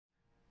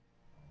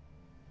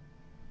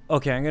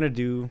Okay, I'm gonna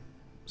do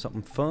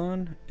something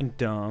fun and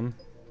dumb,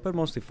 but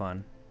mostly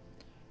fun.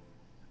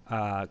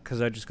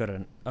 Cause I just got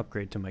an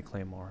upgrade to my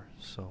Claymore,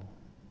 so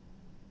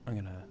I'm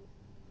gonna...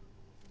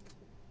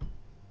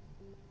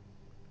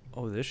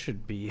 Oh, this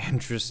should be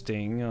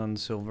interesting on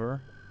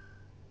silver.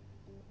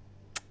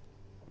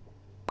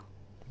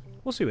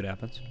 We'll see what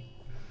happens.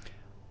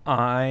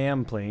 I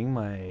am playing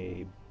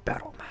my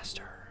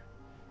Battlemaster.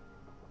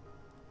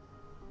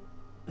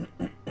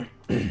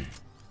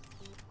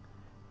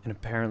 And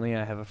apparently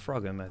I have a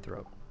frog in my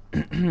throat.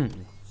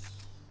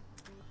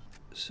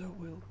 So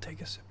we'll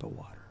take a sip of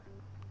water.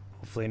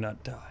 Hopefully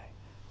not die.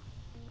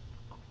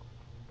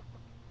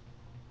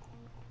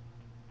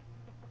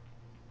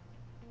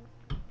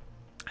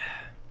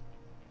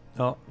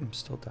 Oh, I'm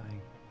still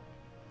dying.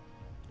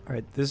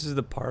 Alright, this is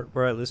the part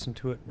where I listen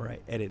to it, where I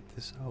edit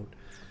this out.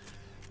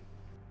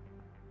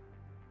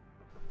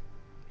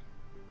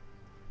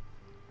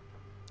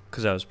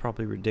 Because I was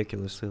probably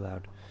ridiculously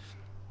loud.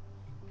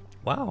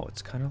 Wow,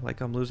 it's kind of like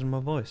I'm losing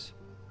my voice.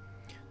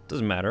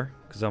 Doesn't matter,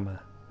 because I'm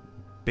a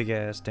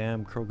big-ass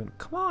damn Krogan.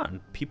 Come on,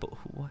 people.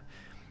 What?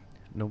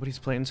 Nobody's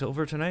playing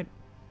silver tonight?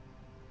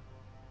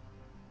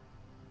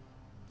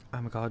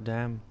 I'm a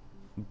goddamn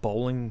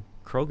bowling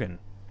Krogan.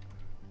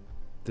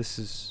 This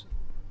is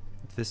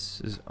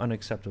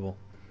unacceptable.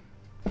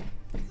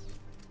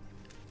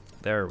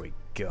 There we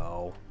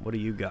go. What do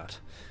you got?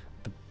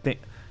 The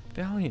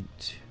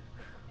Valiant.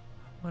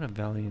 What a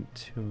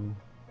Valiant 2.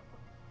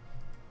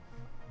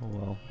 Oh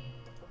well.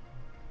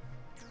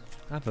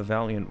 I have a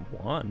Valiant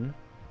 1.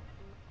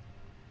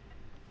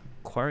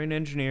 Aquarian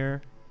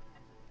Engineer.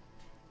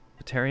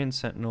 Batarian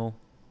Sentinel.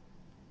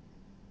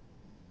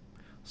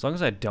 As long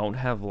as I don't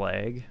have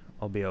lag,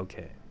 I'll be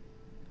okay.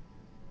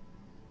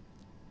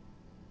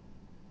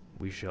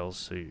 We shall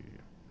see.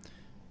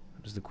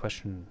 That is the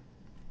question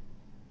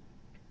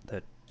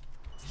that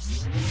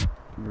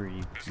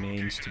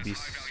remains to be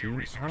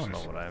seen. I don't know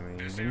what I'm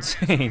even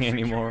saying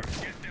anymore.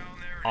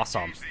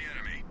 Awesome.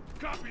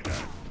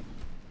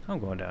 I'm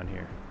going down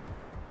here.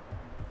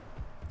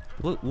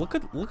 Look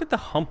at the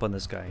hump on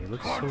this guy. He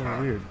looks so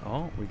weird.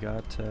 Oh, we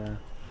got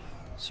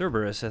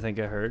Cerberus, I think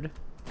I heard.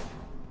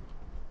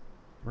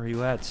 Where are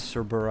you at,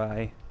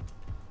 Cerberai?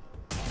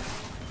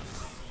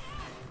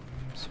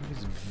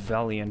 Somebody's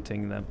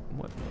valianting them.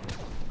 What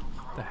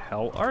the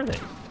hell are they?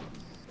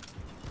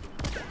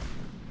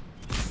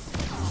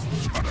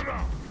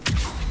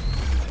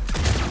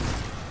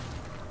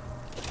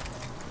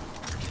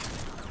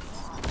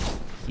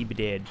 He be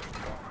dead.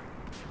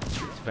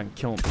 See if I can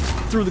kill him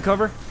through the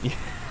cover.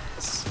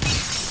 Yes.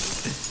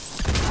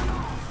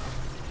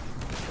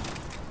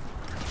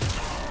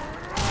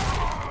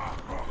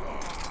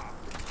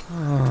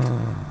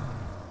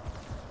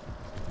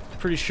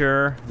 Pretty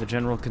sure the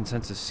general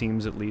consensus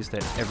seems, at least,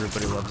 that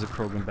everybody loves the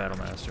Krogan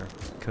Battlemaster,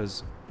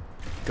 because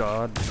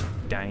god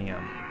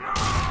damn,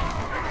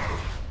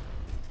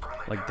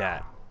 like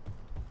that.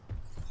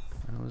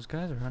 Oh, those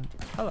guys are running.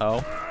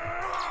 Hello.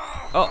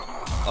 Oh.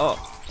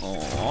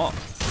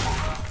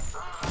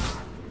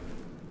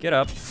 Get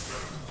up.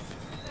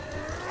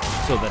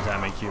 So that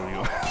time I kill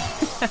you.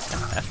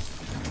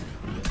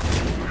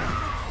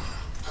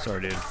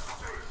 Sorry, dude.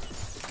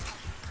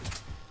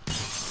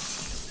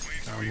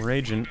 I'm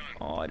raging.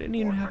 Oh, I didn't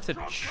even have to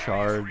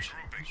charge.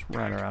 Just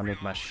run around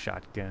with my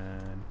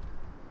shotgun.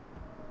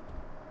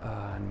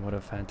 And what a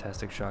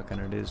fantastic shotgun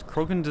it is.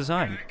 Krogan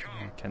design.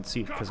 I can't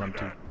see it because I'm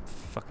too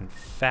fucking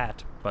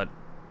fat, but,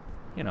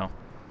 you know.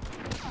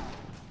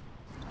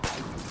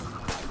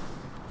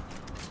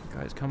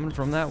 Guys coming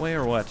from that way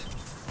or what?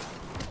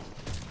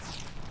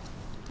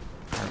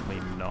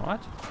 Apparently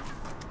not.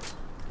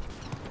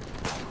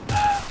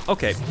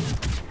 Okay.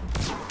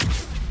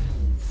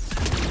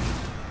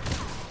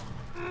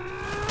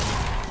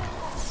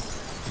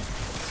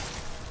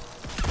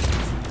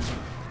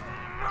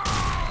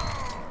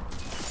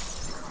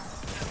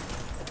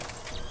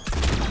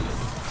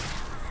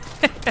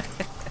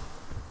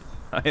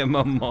 I am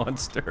a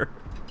monster.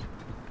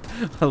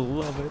 I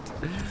love it.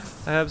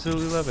 I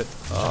absolutely love it.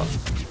 Oh.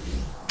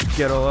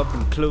 Get all up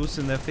and close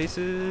in their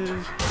faces.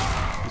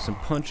 Do some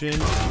punching.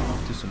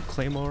 Do some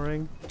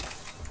claymoring.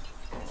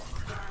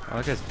 Oh,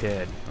 that guy's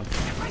dead.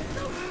 Okay.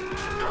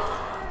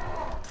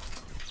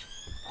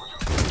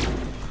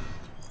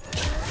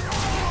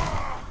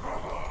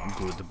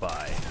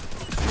 Goodbye.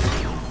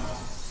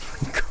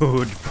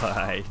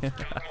 Goodbye.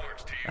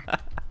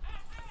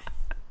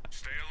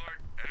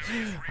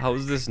 How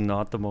is this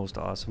not the most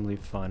awesomely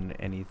fun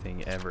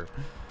anything ever?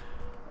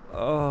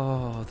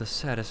 Oh, the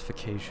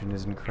satisfaction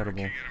is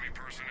incredible.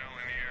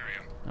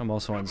 I'm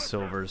also on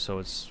silver,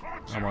 so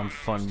I'm on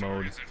fun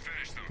mode.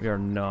 We are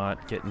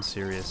not getting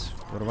serious.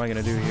 What am I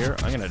gonna do here?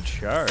 I'm gonna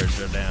charge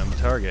a damn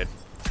target.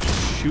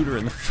 Shoot her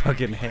in the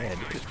fucking head.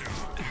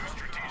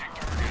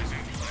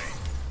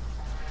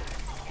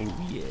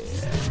 Oh yeah.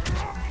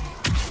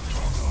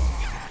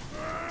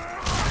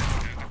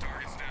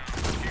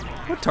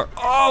 What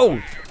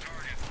oh!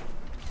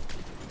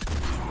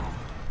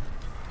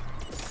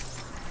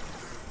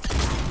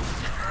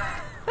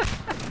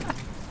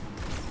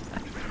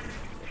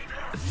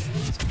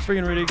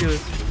 Freaking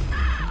ridiculous.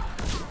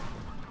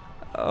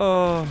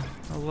 Oh,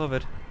 I love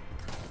it.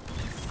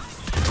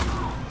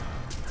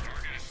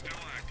 Target is still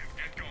active.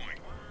 Get going.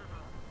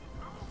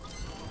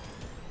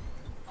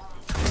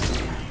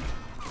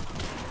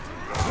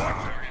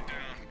 Target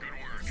down. Good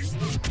work.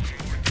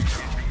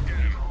 Go get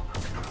him.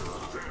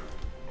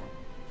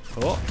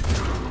 Oh.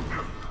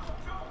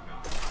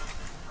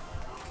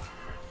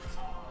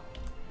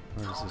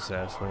 Where's this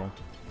asshole?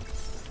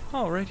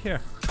 Oh, right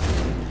here.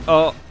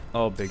 Oh,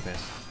 oh, big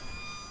miss.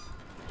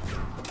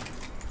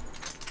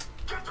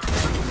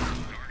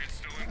 Target's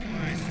still in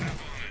play. Step on it.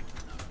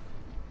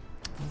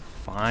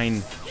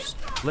 Fine. Just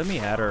let me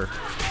at her.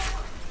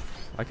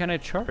 Why can't I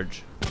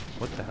charge?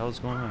 What the hell is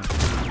going on?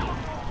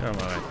 Never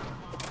mind.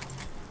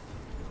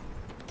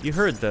 You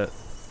heard that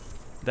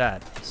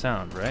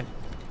sound, right?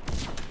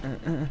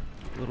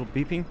 Little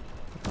beeping.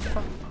 What the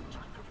fuck?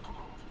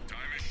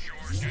 Time is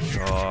short. Get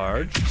your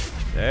Charge.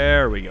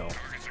 There we go.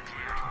 targets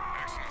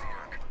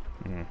are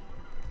clear.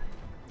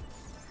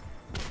 Excellent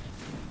work.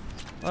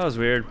 That was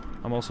weird.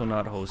 I'm also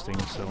not hosting,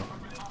 so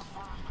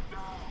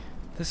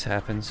this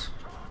happens.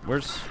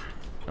 Where's...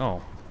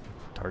 Oh,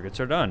 targets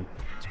are done.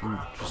 It's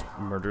just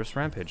murderous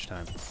rampage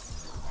time.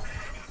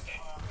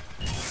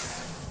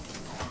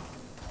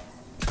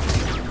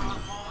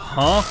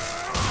 Huh?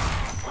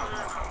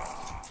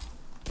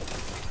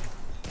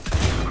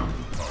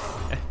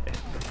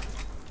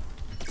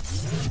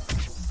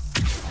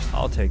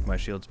 I'll take my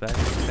shields back.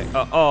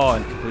 Oh,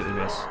 and completely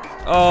miss.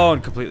 Oh,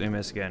 and completely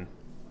miss again.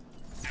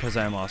 Because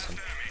I am awesome.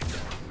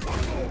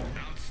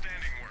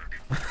 Outstanding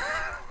work.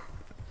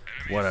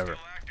 Whatever.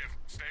 Still active.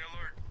 Stay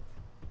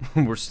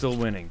alert. We're still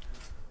winning.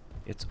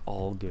 It's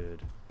all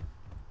good.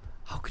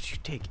 How could you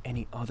take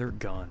any other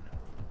gun?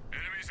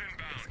 Enemies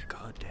inbound.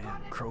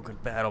 Goddamn Krogan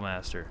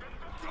Battlemaster.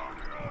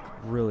 Like,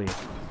 really?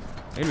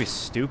 I'm gonna be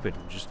stupid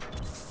and just...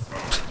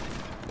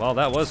 Well,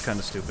 that was kind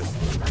of stupid.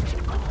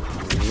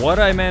 What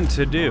I meant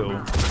to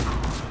do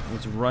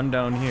was run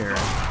down here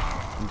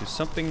and do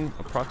something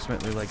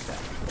approximately like that.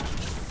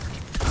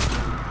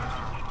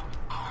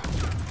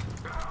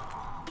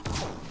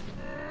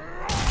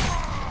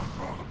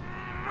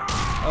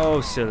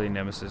 Oh, silly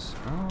nemesis.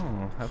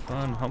 Oh, have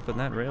fun humping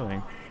that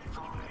railing.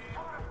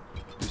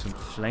 Do some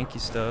flanky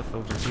stuff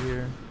over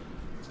here.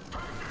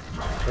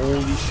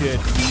 Holy shit.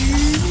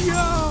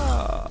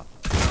 Yeah!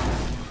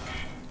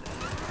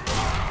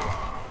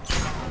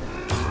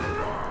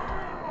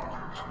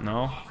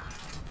 No?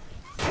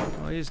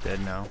 Oh, he's dead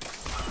now.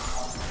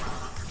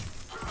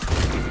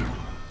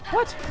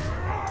 What?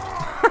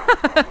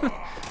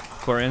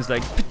 Corian's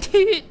like,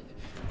 petite!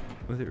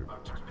 With her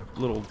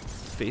little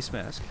face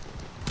mask.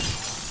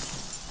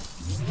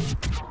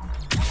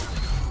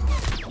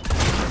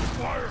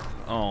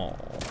 Oh.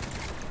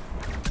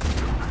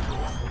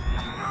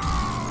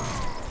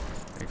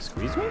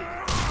 Excuse me?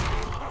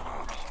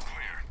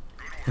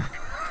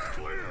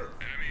 Clear.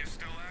 Enemy is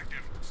still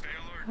active. Stay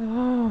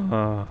alert.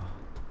 Oh,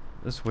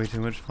 this is way too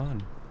much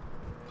fun.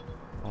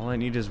 All I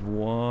need is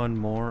one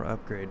more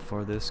upgrade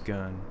for this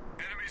gun.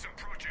 Enemies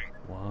approaching.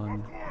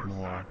 One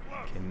more.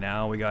 Okay,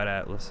 now we got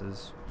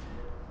Atlases.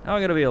 Now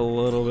I gotta be a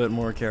little bit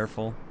more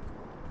careful.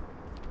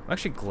 I'm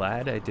actually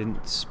glad I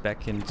didn't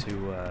spec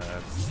into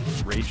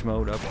rage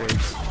mode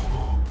upgrades.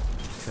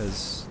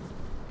 Because,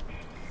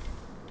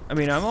 I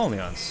mean, I'm only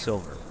on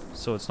silver,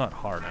 so it's not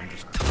hard. I'm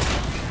just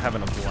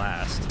having a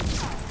blast,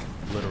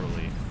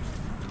 literally.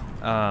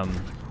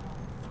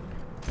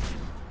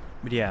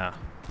 But yeah,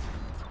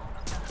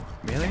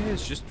 melee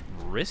is just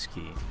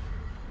risky.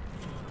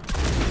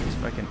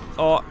 If I can,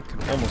 oh, I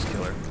can almost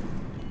kill her.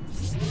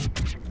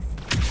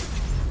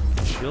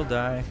 She'll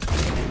die.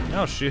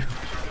 No, she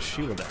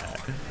will die.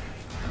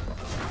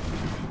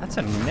 That's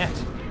a net.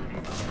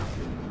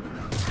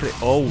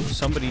 Oh,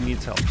 somebody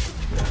needs help.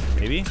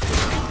 Maybe?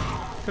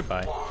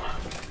 Goodbye.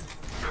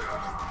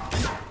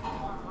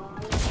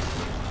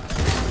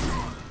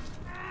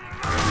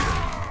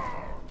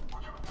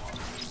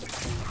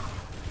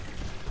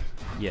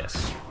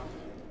 Yes.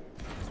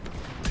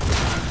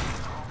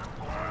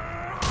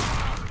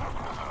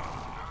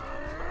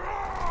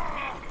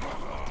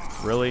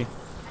 Really?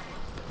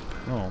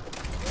 Oh.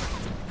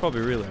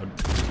 Probably reload.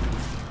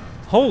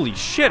 Holy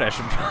shit, I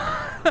should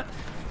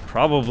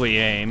probably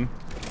aim.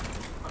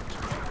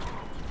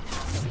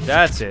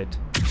 That's it.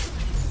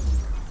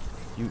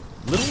 You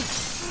little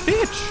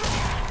bitch.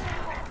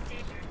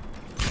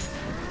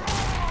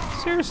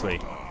 Seriously.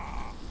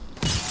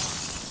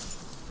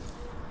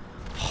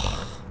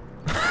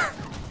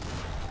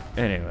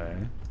 Anyway.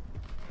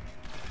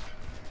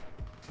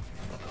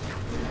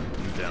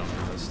 Down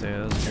the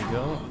stairs we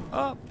go.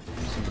 Oh,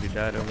 somebody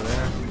died over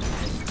there.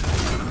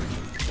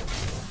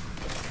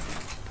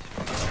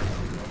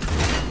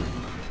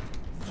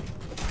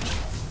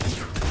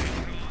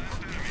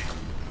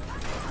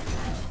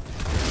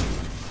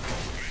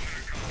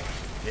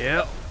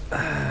 Yep.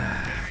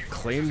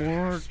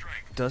 Claymore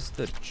does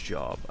the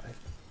job. I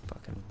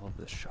fucking love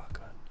this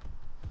shotgun.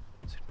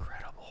 It's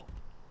incredible.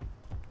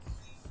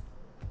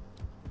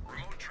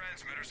 Remote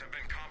transmitters have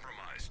been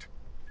compromised.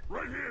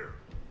 Right here.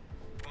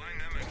 Find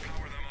them and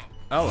power them up.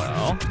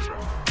 Hello.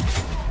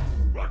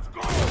 Let's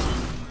go.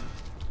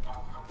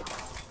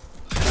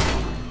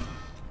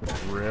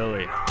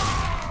 Really? I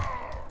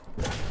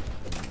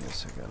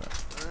guess I gotta.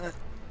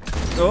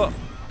 Oh!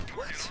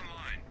 What?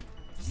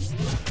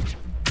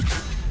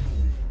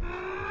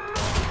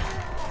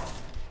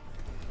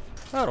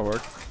 That'll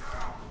work.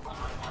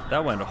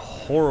 That went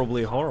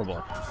horribly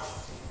horrible.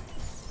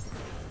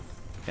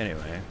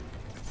 Anyway.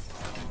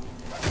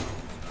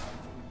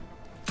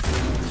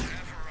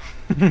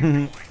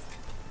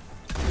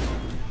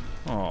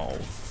 Oh.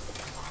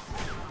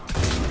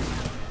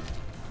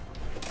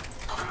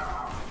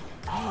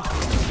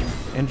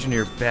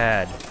 Engineer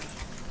bad.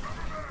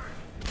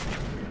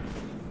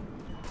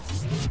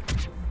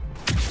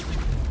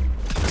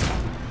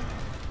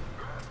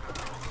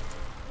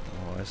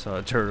 Oh, I saw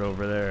a turret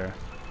over there.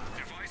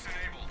 Device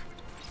enabled.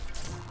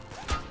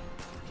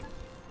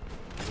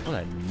 Oh,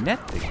 that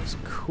net thing is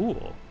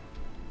cool.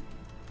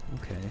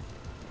 Okay.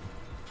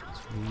 So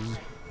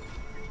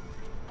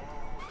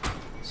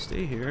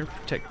stay here and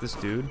protect this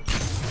dude.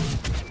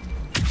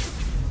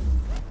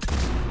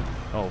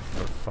 Oh,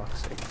 for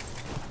fuck's sake.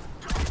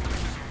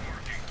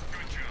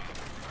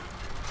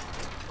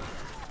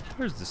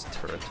 Where's this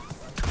turret?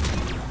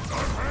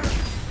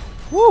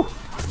 Woo!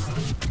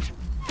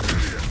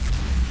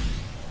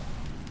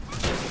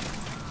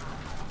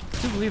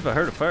 I do believe I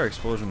heard a fire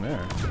explosion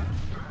there.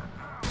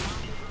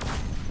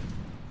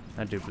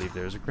 I do believe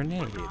there's a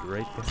grenade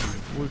right there.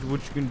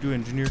 What you gonna do,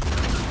 engineer?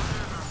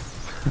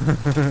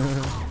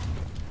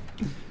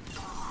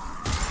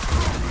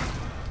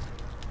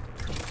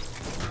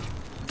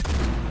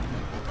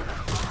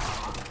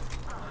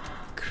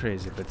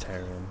 Crazy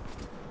Batarian.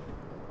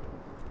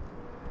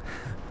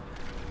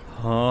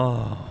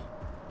 Oh,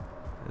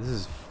 this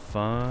is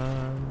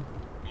fun.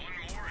 One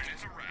more and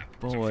it's a wrap.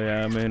 Boy,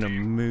 I'm in a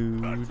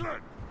mood.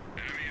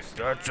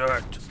 That's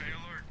it. Stay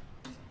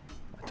alert.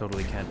 I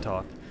totally can't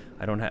talk.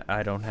 I don't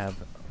have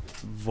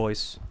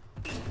voice.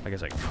 I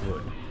guess I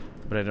could,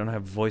 but I don't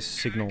have voice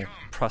signal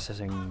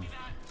processing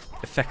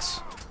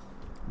effects.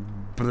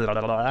 Blah,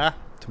 blah, blah,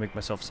 to make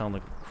myself sound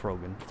like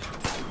Krogan.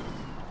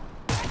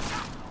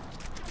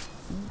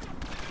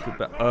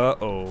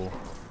 Uh-oh.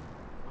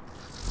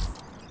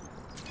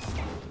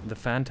 The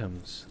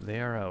phantoms,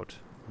 they are out.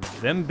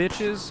 Them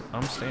bitches,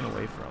 I'm staying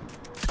away from.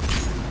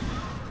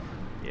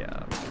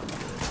 Yeah.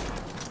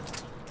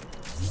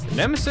 The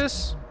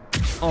Nemesis,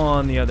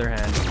 on the other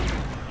hand,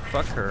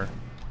 fuck her.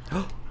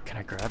 Can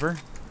I grab her?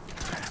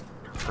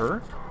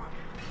 Her?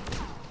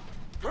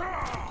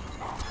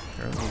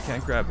 Apparently you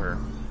can't grab her.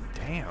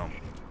 Damn.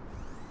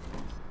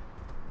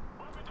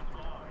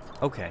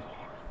 Okay.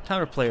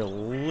 Time to play a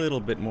little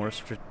bit more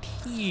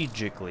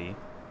strategically.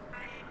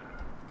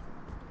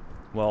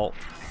 Well,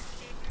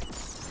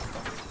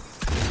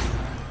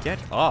 get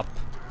up,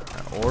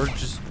 or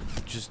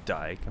just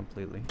die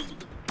completely.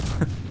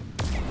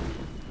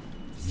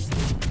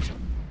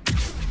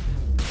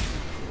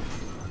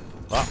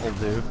 That'll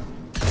do.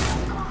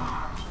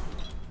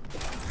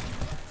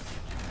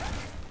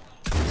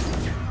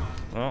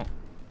 Well,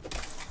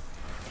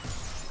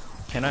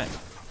 can I?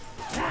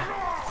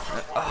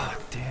 Oh,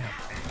 damn.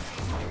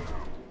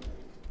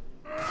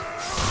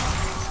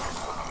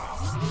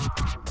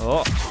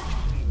 Oh.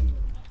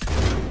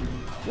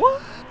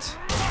 What?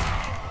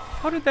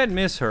 How did that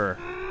miss her?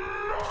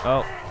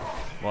 Oh.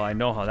 Well, I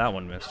know how that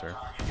one missed her.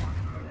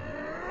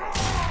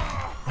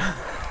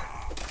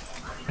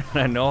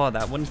 And I know how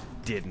that one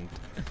didn't.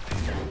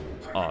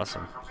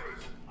 Awesome.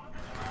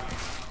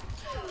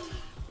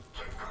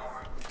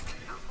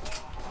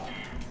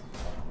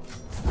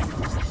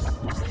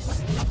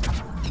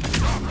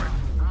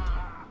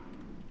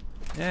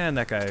 And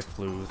that guy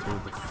flew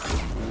through the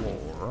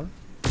floor.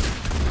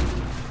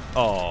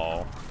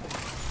 Oh.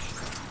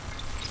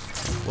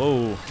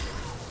 Whoa.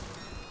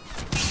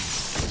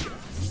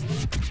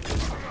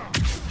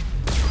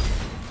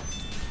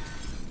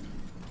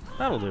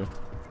 That'll do.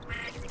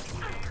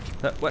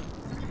 What?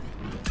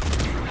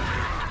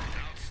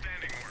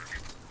 Outstanding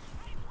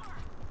work.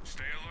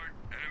 Stay alert.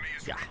 Enemy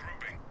is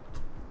regrouping.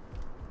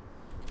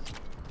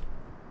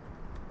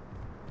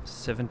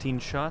 17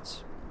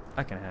 shots?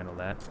 I can handle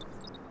that.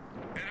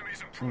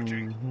 Enemies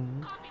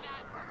approaching.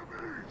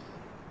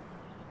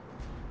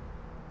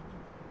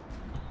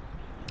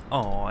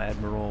 Oh,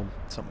 Admiral,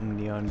 something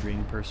neon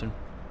green person.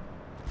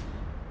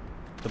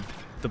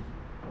 The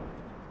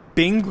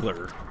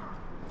Bingler.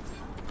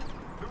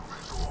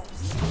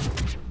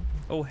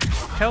 Oh,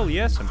 hell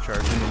yes, I'm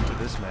charging into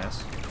this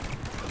mess.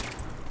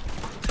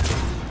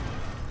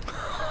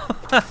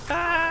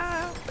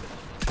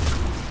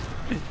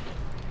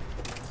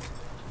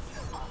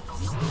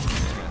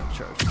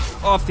 Charge.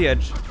 Off the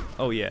edge.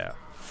 Oh, yeah.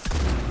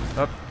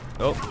 Up.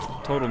 Oh,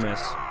 total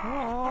miss.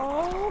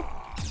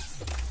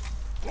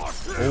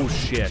 Oh,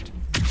 shit.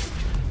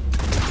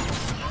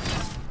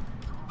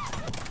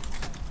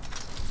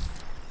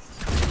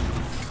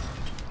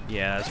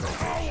 Yeah, that's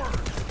right.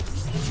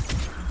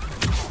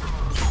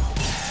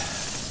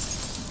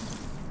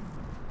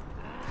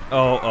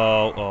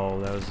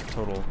 Oh, that was a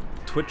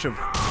twitch of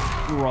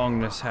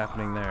wrongness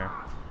happening there.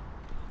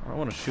 I don't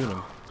want to shoot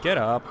him. Get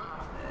up.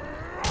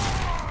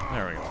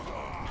 There we go.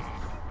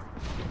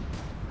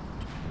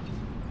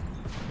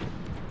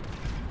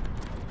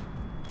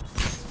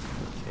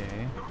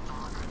 Okay.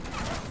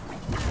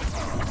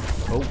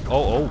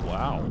 Oh,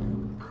 wow.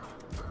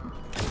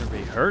 There's be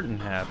hurting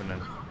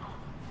happening.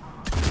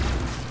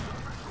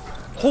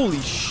 Holy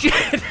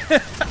shit!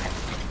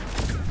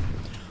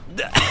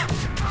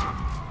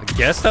 I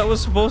guess that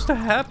was supposed to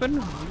happen?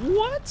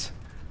 What?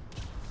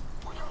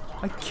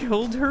 I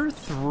killed her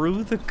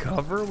through the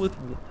cover with...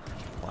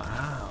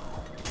 Wow.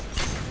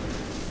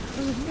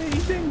 That was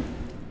amazing.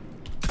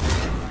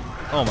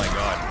 Oh my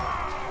god.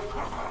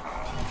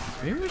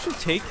 Maybe we should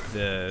take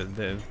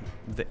the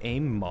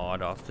aim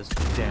mod off this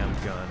damn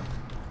gun.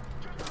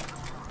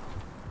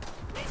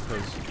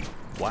 Because,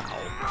 wow.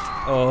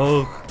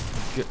 Oh,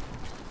 good.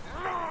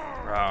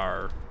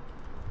 Rawr.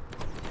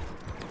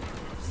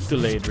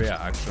 Delayed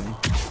reaction.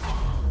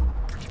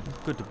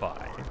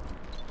 Goodbye.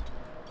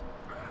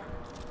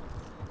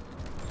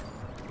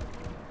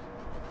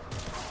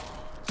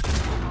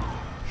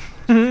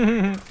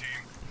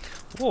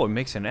 Whoa, it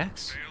makes an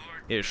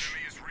X-ish.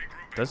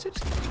 Does it?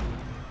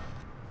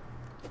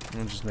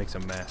 It just makes a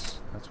mess.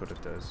 That's what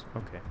it does.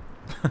 Okay.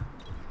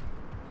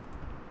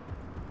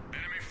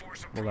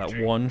 Well, that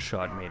one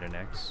shot made an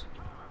X.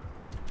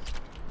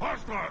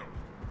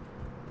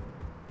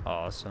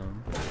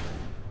 Awesome.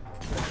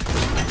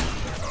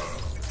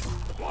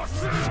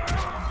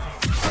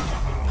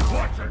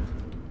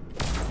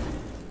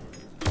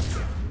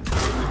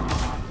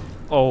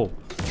 Oh.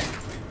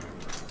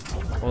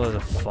 Oh, there's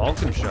a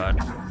falcon shot.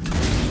 I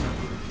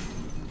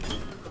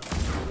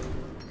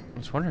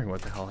was wondering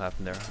what the hell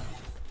happened there.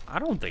 I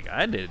don't think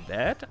I did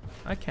that.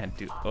 I can't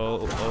do...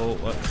 Oh.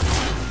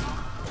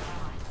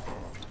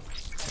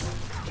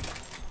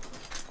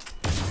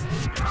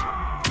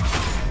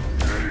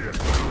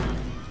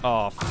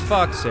 Oh,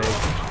 fuck's sake.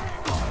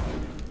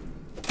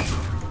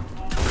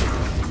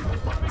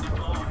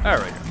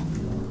 Alright.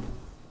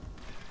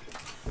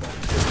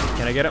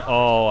 Can I get him?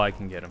 Oh, I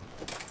can get him.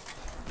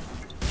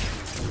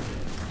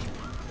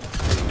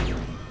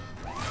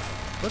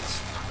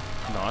 Let's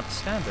not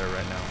stand there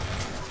right now.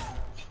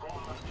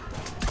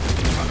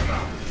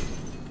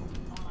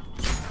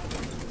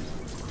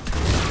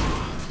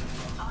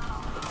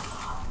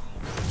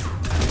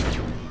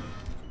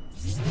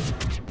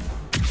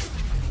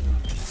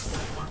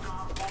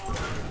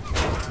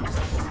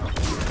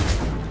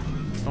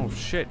 Oh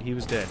shit, he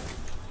was dead.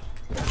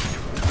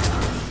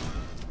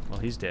 Well,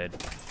 he's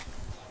dead.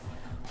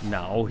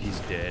 Now he's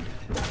dead.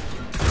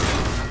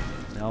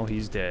 Now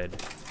he's dead.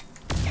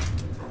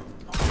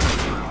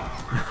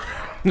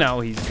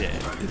 Now he's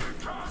dead.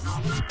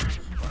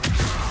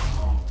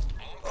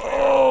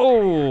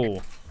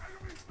 Oh!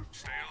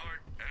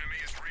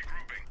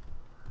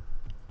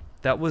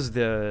 That was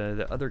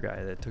the other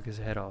guy that took his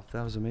head off.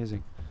 That was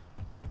amazing.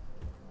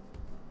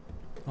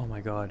 Oh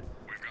my god.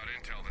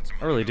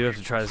 I really do have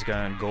to try this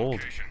guy on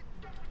gold.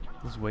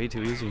 This is way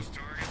too easy.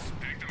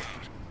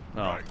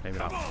 Oh, maybe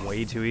not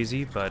way too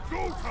easy, but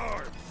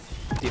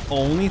the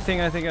only thing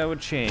I think I would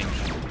change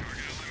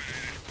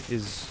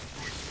is,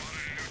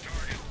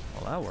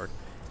 well, that worked,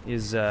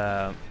 is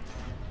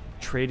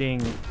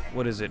trading,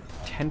 what is it,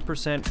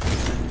 10%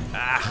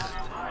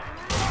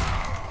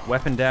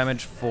 weapon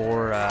damage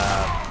for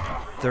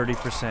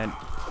 30%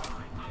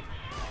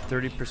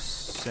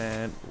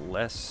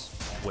 less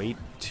weight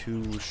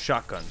to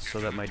shotguns, so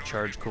that my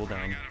charge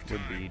cooldown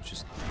would be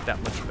just that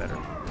much better.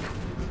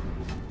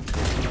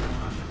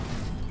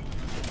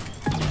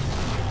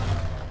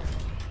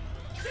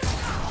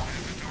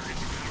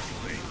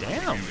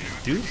 Damn,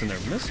 these dudes and their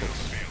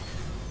missiles.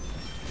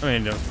 I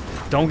mean,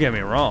 don't get me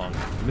wrong.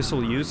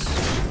 Missile use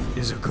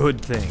is a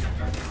good thing.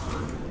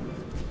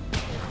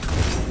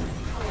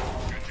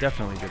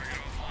 Definitely good.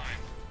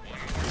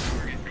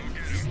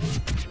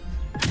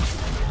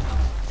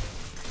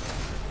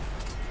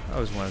 I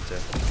always wanted to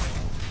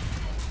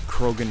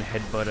Krogan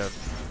headbutt a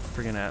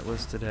friggin'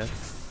 Atlas to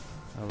death.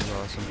 That was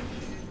awesome.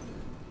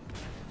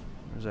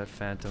 Where's that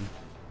Phantom?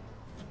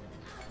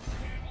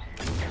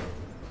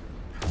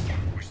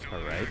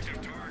 Alright.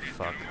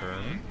 Fuck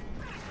her.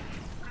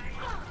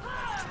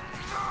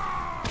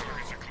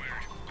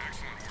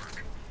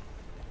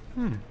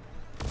 Hmm.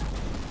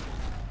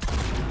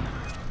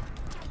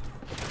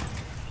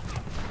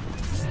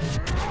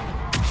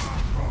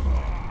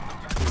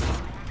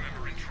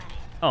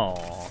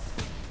 Aww.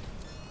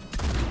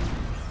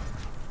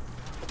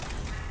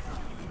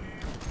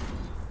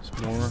 Some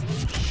more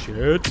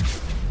shit.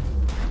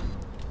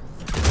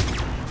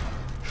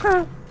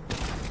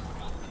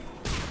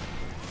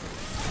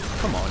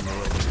 Come on, you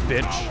little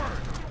bitch.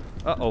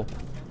 Uh-oh.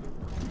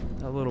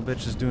 That little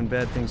bitch is doing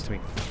bad things to me.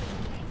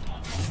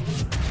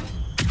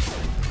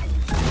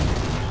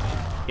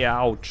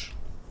 Ouch.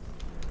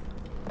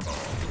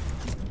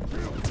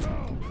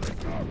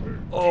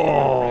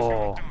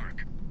 Oh.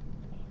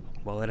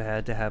 Well, it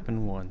had to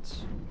happen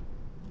once.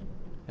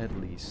 At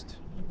least.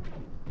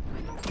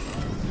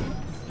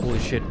 Holy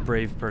shit,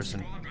 brave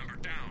person.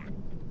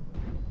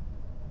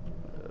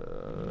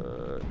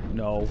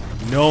 No.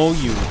 No,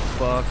 you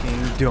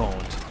fucking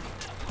don't.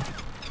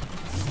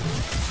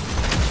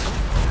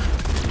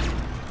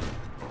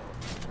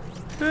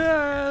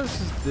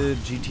 This is the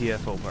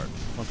GTFO part.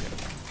 Okay.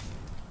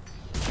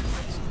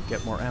 Let's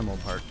get more ammo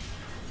part.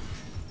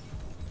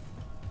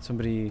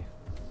 Somebody...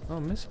 Oh,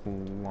 missile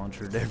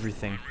launched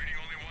everything.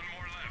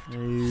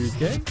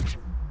 Okay.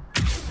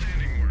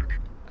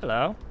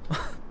 Hello.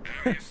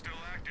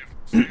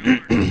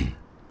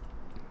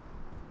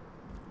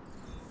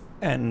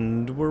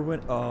 And we're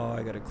win. Oh,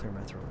 I gotta clear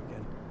my throat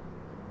again.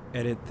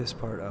 Edit this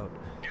part out.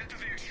 Get to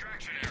the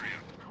extraction area.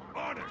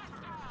 On it.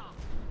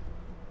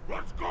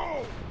 Let's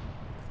go.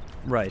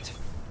 Right.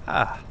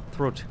 Ah,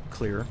 throat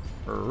clear.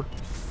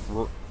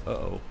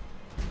 Uh-oh.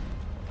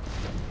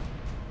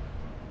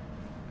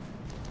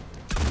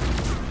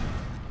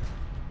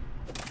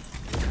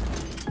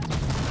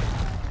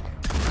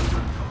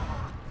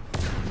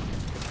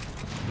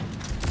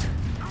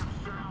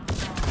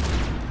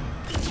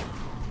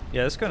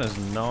 Yeah, this gun is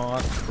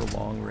not for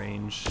long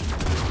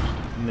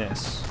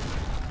range-ness.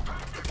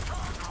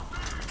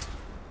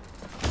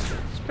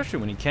 Especially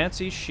when you can't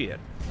see shit.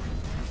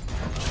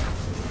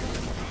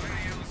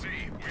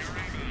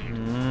 I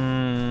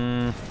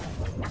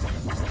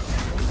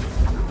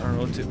don't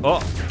know what to...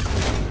 Oh!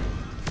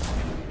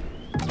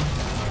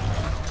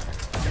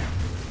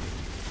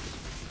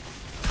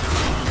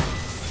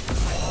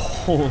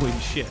 Holy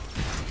shit.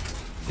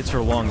 It's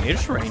her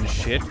long-ish range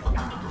shit.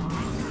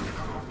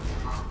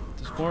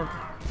 There's more...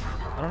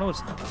 I don't know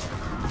what's...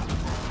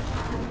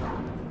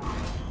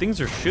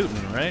 Things are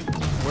shooting, right?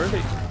 Where are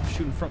they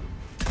shooting from?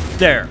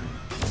 There!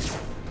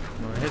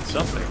 Well, I hit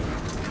something.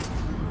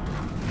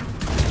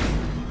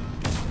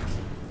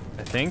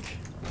 I think.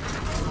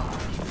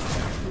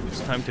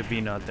 It's time to be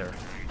not there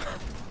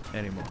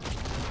anymore.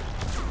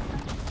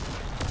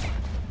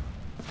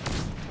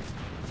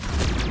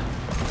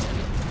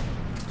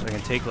 So I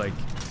can take like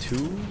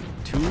two?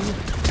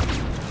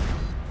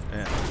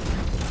 Yeah.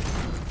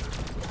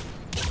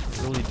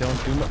 Really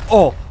don't do much.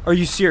 Oh! Are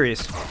you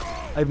serious?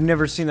 I've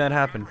never seen that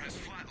happen.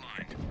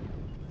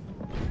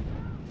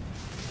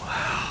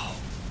 Wow.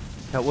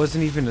 That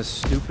wasn't even a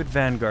stupid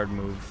Vanguard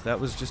move. That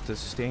was just a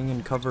staying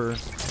in cover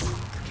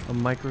a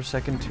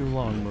microsecond too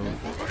long move.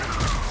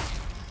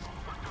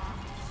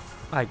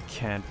 I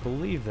can't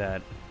believe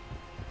that.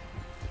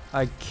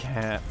 I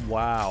can't.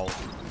 Wow.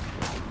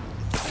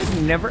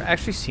 I've never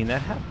actually seen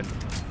that happen.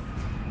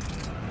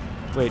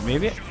 Wait,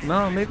 maybe...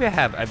 No, maybe I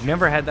have. I've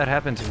never had that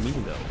happen to me,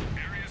 though.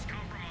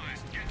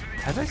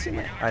 Have I seen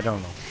that? I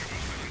don't know.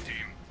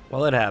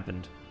 Well, it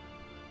happened.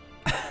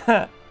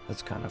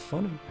 That's kind of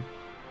funny.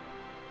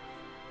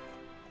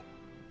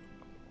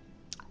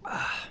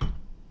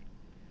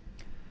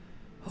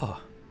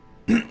 Oh.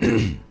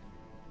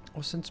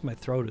 Well, since my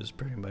throat is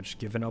pretty much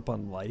given up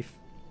on life,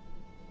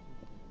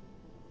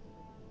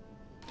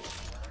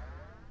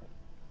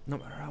 no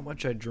matter how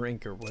much I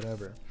drink or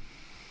whatever,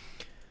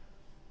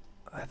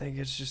 I think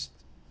it's just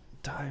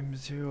time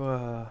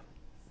to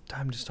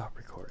stop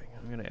recording.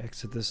 I'm gonna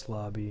exit this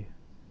lobby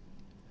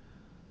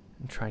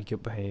and try and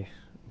get my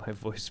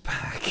voice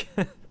back.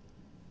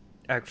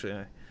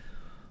 Actually,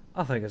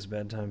 I think it's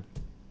bedtime.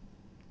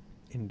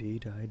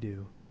 Indeed, I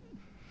do.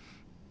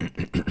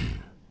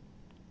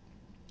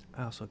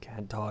 I also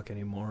can't talk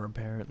anymore,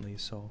 apparently,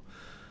 so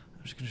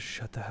I'm just gonna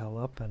shut the hell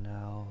up and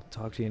I'll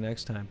talk to you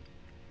next time.